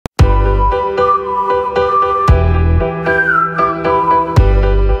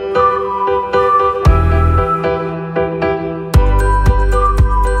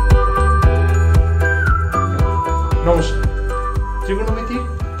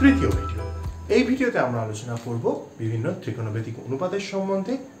তৃতীয় ভিডিও। এই ভিডিওতে আমরা আলোচনা করব বিভিন্ন ত্রিকোণমিতিক অনুপাতের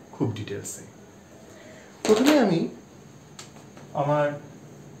সম্বন্ধে খুব ডিটেইলসে। প্রথমে আমি আমার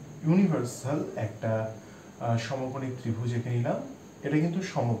ইউনিভার্সাল একটা সমকোণিক ত্রিভুজ এঁকে নিলাম। এটা কিন্তু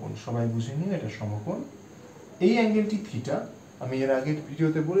সমকোণ, সবাই বুঝে নিন এটা সমকোণ। এই অ্যাঙ্গেলটি থিটা। আমি এর আগের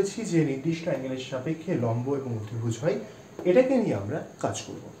ভিডিওতে বলেছি যে নির্দিষ্ট অ্যাঙ্গেলের সাপেক্ষে লম্ব এবং অতিভুজ হয়, এটাকে নিয়ে আমরা কাজ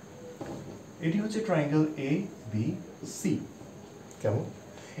করব। এটি হচ্ছে ট্রায়াঙ্গেল এ বি সি। কেমন?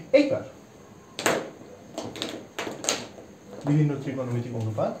 এইবার বিভিন্ন ত্রিকোণমিতিক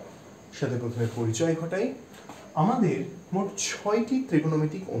অনুপাত সাথে প্রথমে পরিচয় ঘটাই। আমাদের মোট 6টি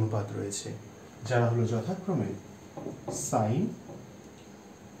ত্রিকোণমিতিক অনুপাত রয়েছে, যারা হলো যথাক্রমে সাইন,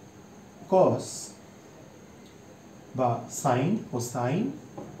 কস বা সাইন ও সাইন,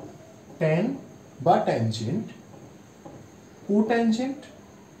 ট্যান বা ট্যানজেন্ট, কোট্যানজেন্ট,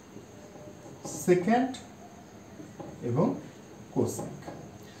 সেকেন্ড এবং কোসেক।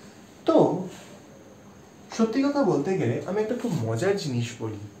 তো সত্যি কথা বলতে গেলে আমি একটা খুব মজার জিনিস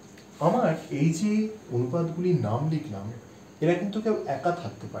বলি। আমার এই যে অনুপাতগুলির নাম লিখলাম, এরা কিন্তু কেউ একা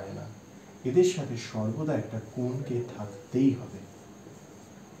থাকতে পারে না, এদের সাথে সর্বদা একটা কোণকে থাকতেই হবে।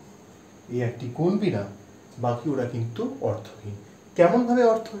 এই একটি কোণ বিনা বাকি ওরা কিন্তু অর্থহীন। কেমন ভাবে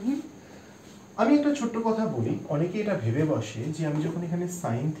অর্থহীন? আমি একটা ছোট্ট কথা বলি। অনেকে এটা ভেবে বসে যে আমি যখন এখানে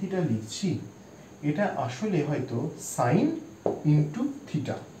সাইন থিটা লিখছি, এটা আসলে হয়তো সাইন ইন্টু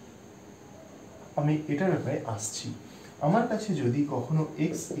থিটা। আমি এটার ব্যাপারে আসছি। আমার কাছে যদি কখনো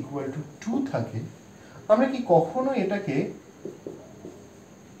x ইকুয়াল টু 2 থাকে, আমরা কি কখনো এটাকে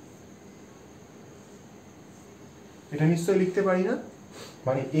এটা নিশ্চয়ই লিখতে পারি না?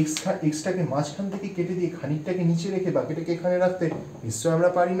 মানে এক্সটাকে মাঝখান থেকে কেটে দিয়ে খানিকটাকে নিচে রেখে বাকিটাকে এখানে রাখতে নিশ্চয়ই আমরা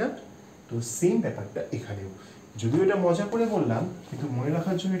পারি না। তো সেম ব্যাপারটা এখানেও। যদিও এটা মজা করে বললাম, কিন্তু মনে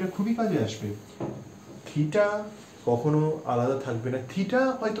রাখার জন্য এটা খুবই কাজে আসবে। থিটা কখনো আলাদা থাকবে না। থিটা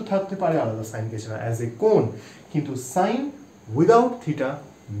হয়তো থাকতে পারে আলাদা সাইনকে ছাড়া অ্যাজ এ কোণ, কিন্তু সাইন উইদাউট থিটা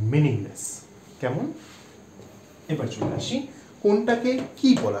মিনিংলেস। কেমন? এবার চলে আসি কোণটাকে কি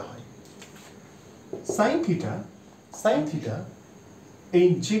বলা হয়। সাইন থিটা, সাইন থিটা এই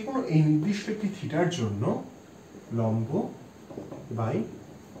যে কোনো এই নির্দিষ্ট একটি থিটার জন্য লম্ব বাই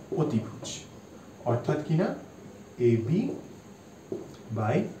অতিভুজ, অর্থাৎ কিনা এ বি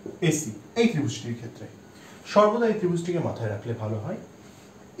বাই এসি। এই ত্রিভুজটির ক্ষেত্রে সর্বদা এই ত্রিভুজটিকে মাথায় রাখলে ভালো হয়।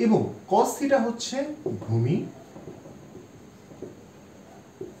 এবং কস থিটা হচ্ছে ভূমি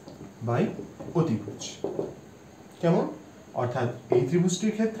বাই অতিভুজ। কেমন? অর্থাৎ এই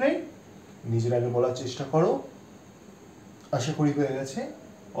ত্রিভুজটির ক্ষেত্রে নিজের আগে বলার চেষ্টা করো, আশা করি হয়ে গেছে।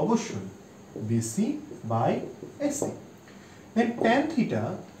 অবশ্যই BC by AC. Tan theta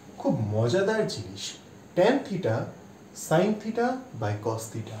খুব মজাদার জিনিস। Tan theta sine theta by cos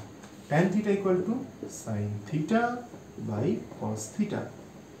theta. Tan theta equal to sine theta by cos theta.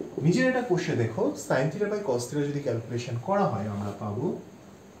 নিজের এটা কষে দেখো, sine theta by cos theta যদি ক্যালকুলেশন করা হয়, আমরা পাবো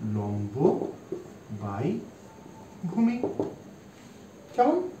লম্ব বাই ভূমি।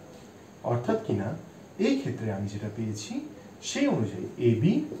 কেমন? অর্থাৎ কিনা এই ক্ষেত্রে আমি যেটা পেয়েছি সেই অনুযায়ী এ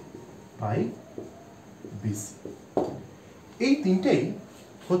বি বাই বিসি। এই তিনটেই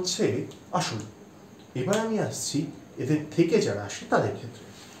হচ্ছে আসল। এবার আমি আসছি এদের থেকে যারা আসে তাদের ক্ষেত্রে।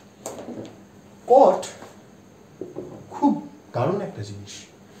 কট খুব দারুণ একটা জিনিস।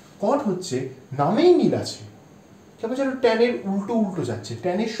 কট হচ্ছে নামেই মিল আছে, কেমন যেন ট্যানের উল্টো উল্টো যাচ্ছে।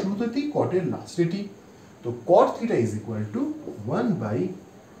 ট্যানের শুরুতেই কটের লাস্টেটি। তো কট theta is equal to 1 by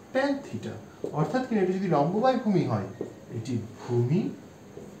tan theta. অর্থাৎ কিনা এটা যদি লম্ব বাই ভূমি হয়, এটি ভূমি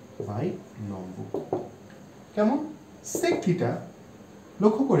বাই লম্ব। কেমন? সেক থিটা,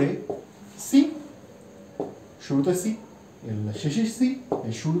 লক্ষ্য করে সি, শুরুতে সি, শেষে সি,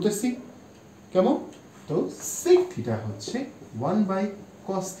 শুরুতে সি। কেমন? তো সেক থিটা হচ্ছে 1 বাই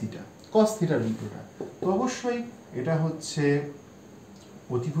কস থিটা। কস থিটার উল্টোটা। তো অবশ্যই এটা হচ্ছে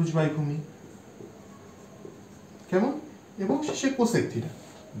অতিভুজ বাই ভূমি। কেমন? এবং শেষে কোসেক থিটা।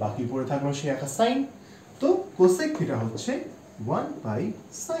 বাকি পড়ে থাকলো সে একা সাইন। তো কোসেক থিটা হচ্ছে 1 বাই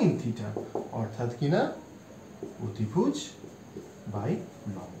সাইন থিটা, অর্থাৎ কিনা অতিভুজ বাই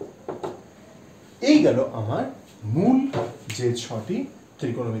লম্ব। এই গেল আমার মূল যে 6টি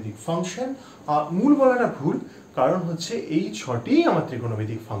ত্রিকোণমিতিক ফাংশন। মূল বলাটা ভুল, কারণ হচ্ছে এই 6টি আমার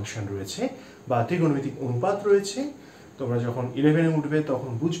ত্রিকোণমিতিক ফাংশন রয়েছে বা ত্রিকোণমিতিক অনুপাত রয়েছে। তোমরা যখন 11-এ উঠবে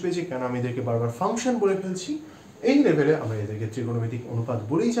তখন বুঝবে যে কেন আমি এদেরকে বারবার ফাংশন বলে ফেলছি। এই লেভেলে আমরা এদেরকে ত্রিকোণমিতিক অনুপাত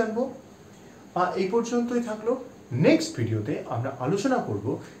বলেই জানবো। এই পর্যন্তই থাকলো। নেক্সট ভিডিওতে আমরা আলোচনা করব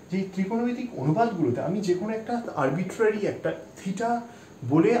যে ত্রিকোণমিতিক অনুপাতগুলোতে আমি যে কোনো একটা আরবিট্রারি একটা থিটা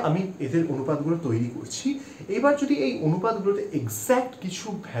বলে আমি এদের অনুপাতগুলো তৈরি করছি। এবার যদি এই অনুপাতগুলোতে এক্স্যাক্ট কিছু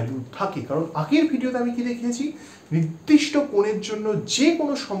ভ্যালু থাকে, কারণ আগের ভিডিওতে আমি কি দেখিয়েছি, নির্দিষ্ট কোণের জন্য যে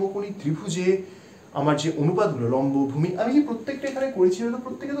কোনো সমকোণী ত্রিভুজে আমার যে অনুপাতগুলো, লম্ব, ভূমি, আমি যে প্রত্যেকটা এখানে করেছি তো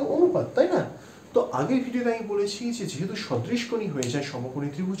প্রত্যেকে তো অনুপাত, তাই না? তো আগের ভিডিওতে আমি বলেছি যে যেহেতু সদৃশকোণী হয়ে যায় সমকোণী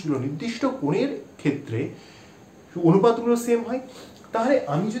ত্রিভুজগুলো, নির্দিষ্ট কোণের ক্ষেত্রে অনুপাতগুলো সেম হয়। তাহলে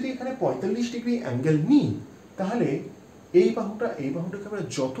আমি যদি এখানে 45 ডিগ্রি অ্যাঙ্গেল নিই, তাহলে এই বাহুটাকে আমরা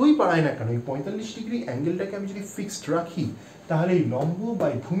যতই বাড়াই না কেন, এই 45 ডিগ্রি অ্যাঙ্গেলটাকে আমি যদি ফিক্সড রাখি, তাহলে এই লম্ব বা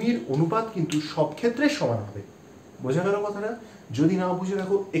ভূমির অনুপাত কিন্তু সব ক্ষেত্রে সমান হবে। বোঝা গেল কথাটা? যদি না বুঝে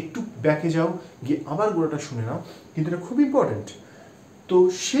দেখো একটু ব্যাকে যাও, গিয়ে আবার গোড়াটা শুনে নাও, কিন্তু এটা খুব ইম্পর্টেন্ট। তো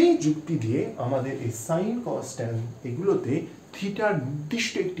সেই যুক্তি দিয়ে আমাদের এই সাইন কস ট্যান এগুলোতে থিটার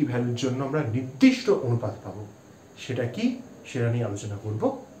নির্দিষ্ট একটি ভ্যালুর জন্য আমরা নির্দিষ্ট অনুপাত পাবো। সেটা কি, সেটা নিয়ে আলোচনা করব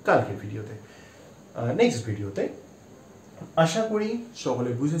কালকের ভিডিওতে, নেক্সট ভিডিওতে। আশা করি সকলে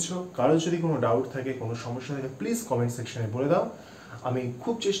বুঝেছো। কারো যদি কোনো ডাউট থাকে, কোনো সমস্যা থাকে, প্লিজ কমেন্ট সেকশনে বলে দাও। আমি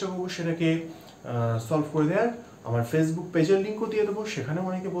খুব চেষ্টা করবো সেটাকে সলভ করে দেওয়ার। আমার ফেসবুক পেজের লিঙ্কও দিয়ে দেবো, সেখানেও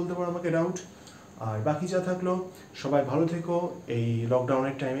অনেকে বলতে পারো আমাকে ডাউট। আর বাকি যা থাকলো, সবাই ভালো থেকো। এই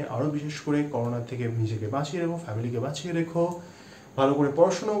লকডাউনের টাইমে আরও বিশেষ করে করোনার থেকে নিজেকে বাঁচিয়ে রেখো, ফ্যামিলিকে বাঁচিয়ে রেখো, ভালো করে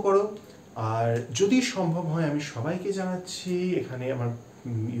পড়াশোনাও করো। আর যদি সম্ভব হয়, আমি সবাইকে জানাচ্ছি, এখানে আমার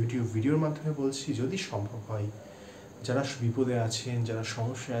ইউটিউব ভিডিওর মাধ্যমে বলছি, যদি সম্ভব হয়, যারা বিপদে আছেন, যারা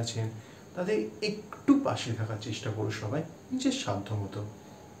সমস্যায় আছেন, তাদের একটু পাশে থাকার চেষ্টা করো সবাই, নিজের সাধ্য মতো।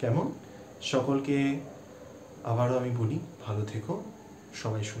 কেমন? সকলকে আবারও আমি বলি, ভালো থেকো,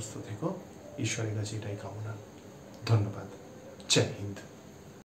 সবাই সুস্থ থেকো, ঈশ্বরের কাছে এটাই কামনা। ধন্যবাদ। জয় হিন্দ।